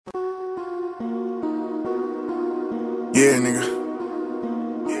Yeah, nigga.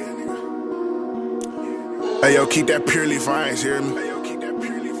 Hey, yo, keep that purely vines, hear me?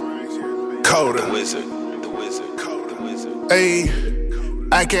 Dakota. The Wizard. Hey,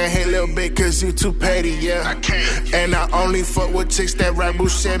 I can't hate little bit cause you too petty, yeah. I can't. And I only fuck with chicks that rap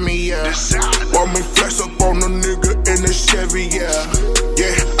bullshit me, yeah. Want me flex up on a nigga in the Chevy, yeah.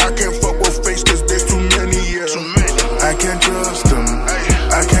 Yeah, I can't fuck with face cause there's too many, yeah. I can't trust them.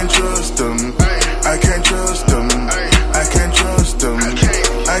 I can't trust them. I can't trust them. I can't trust them.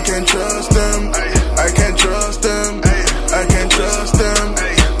 I can't trust them. I can't trust them. I can't trust them.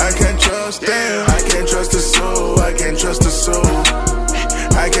 I can't trust them. I can't trust the soul. I can't trust the soul.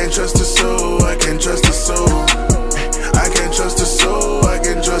 I can't trust the soul. I can't trust the soul. I can't trust the soul. I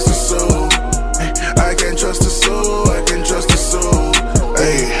can't trust the soul. I can't trust the soul. I can't trust the soul.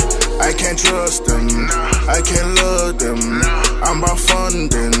 Hey, I can't trust them. I can't love them. I'm about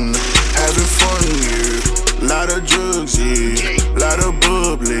funding, having fun, yeah. Lot of drugs, yeah. Lot of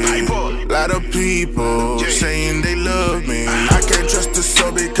bubbly. Lot of people saying they love me. I can't trust the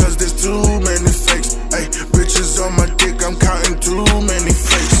soul because there's too many fakes. Hey, bitches on my dick, I'm counting too many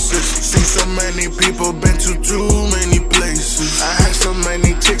faces. Seen so many people, been to too many places. I had so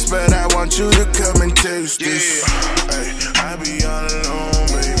many chicks, but I want you to come and taste this. Hey, I be all alone,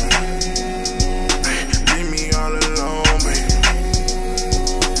 baby. Hey, leave me all alone, baby.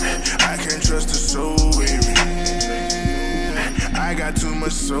 I can't trust the soul, baby. I got too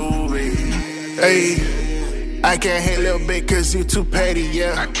much soul, baby. Hey, I can't hate little bit cause you too petty,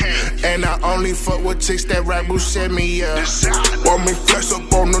 yeah. I can't. And I only fuck with chicks that rap bullshit me, yeah. Want me flex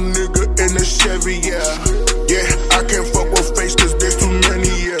up on a nigga in the Chevy, yeah. Yeah, I can't fuck with face cause there's too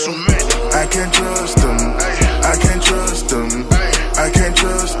many, yeah. I can't trust them. I can't trust them. I can't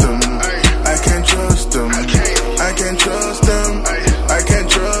trust them. I can't trust them. I can't trust them. I can't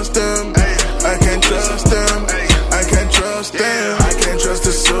trust them. I can't trust them. I can't trust them. I can't trust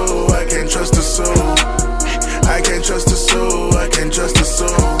the soul. I can't trust the soul. I can't trust the soul. I can't trust the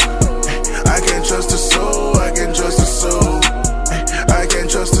soul. I can't trust the soul. I can't trust the soul. I can't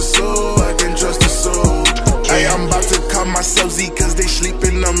trust the soul. I can't trust the soul. Hey, I'm about to call myself Z cause they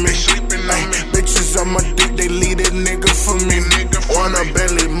sleeping on me. Bitches on my dick, they lead a nigga for me. Want a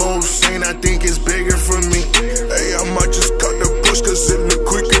Bentley move, saying I think it's bigger for me. Hey, I might just cut the push cause it look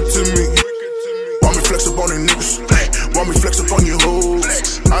quicker to me. Want me flex up on these niggas. Want me flex up on you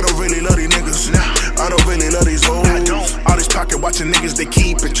hoes. I don't really love these niggas. I don't really love these hoes. All these pocket watching niggas, they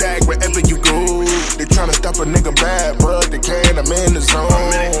keep a track wherever you go. They tryna stop a nigga bad, but they can't, I'm in the zone.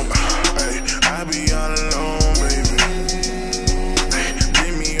 Hey, I be all alone, baby. Hey,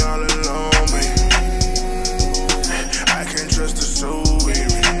 leave me all alone, baby. I can't trust the soul,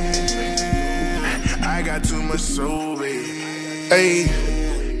 baby. I got too much soul, baby. Hey,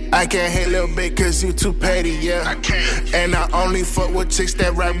 I can't hate little bit cause you too petty, yeah. I can't. And I only fuck with chicks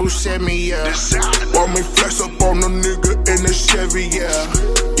that rap bullshit me, yeah. Want me flex up on a nigga in the Chevy, yeah.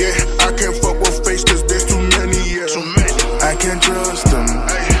 Yeah, I can't